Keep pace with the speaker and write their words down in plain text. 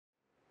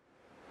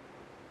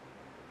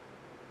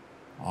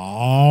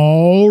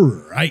All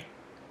right.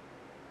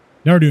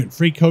 Now we're doing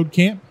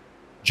freeCodeCamp,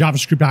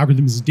 JavaScript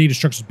algorithms and data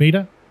structures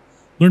beta.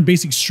 Learn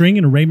basic string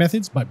and array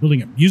methods by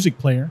building a music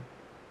player.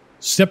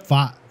 Step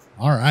 5.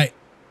 All right.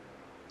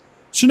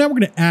 So now we're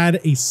going to add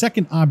a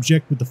second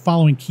object with the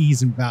following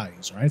keys and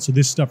values. All right. So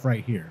this stuff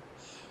right here.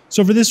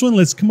 So for this one,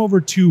 let's come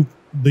over to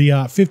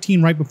the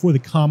 15 right before the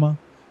comma.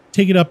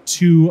 Take it up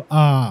to,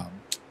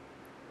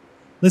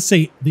 let's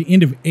say the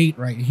end of 8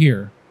 right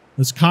here.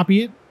 Let's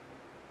copy it.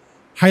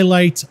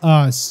 Highlight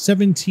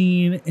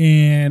 17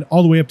 and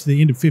all the way up to the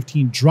end of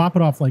 15. Drop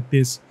it off like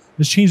this.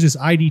 Let's change this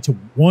ID to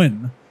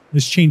 1.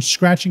 Let's change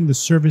scratching the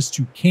surface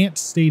to can't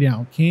stay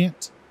down.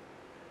 Can't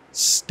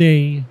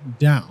stay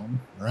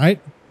down. All right.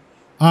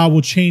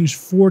 We'll change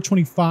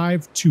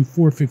 425 to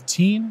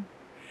 415.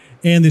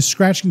 And this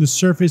scratching the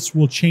surface,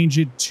 we'll change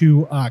it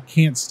to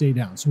can't stay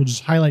down. So we'll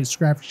just highlight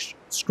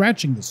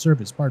scratching the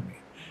surface, pardon me,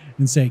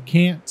 and say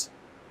can't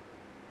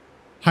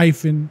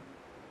hyphen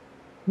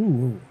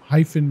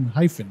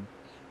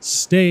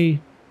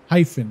stay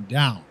hyphen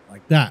down,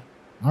 like that.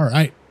 All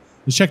right.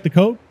 Let's check the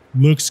code.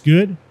 Looks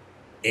good.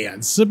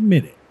 And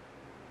submit it.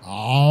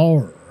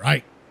 All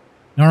right.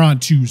 Now we're on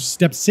to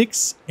step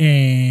 6,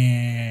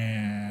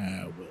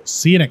 and we'll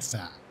see you next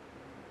time.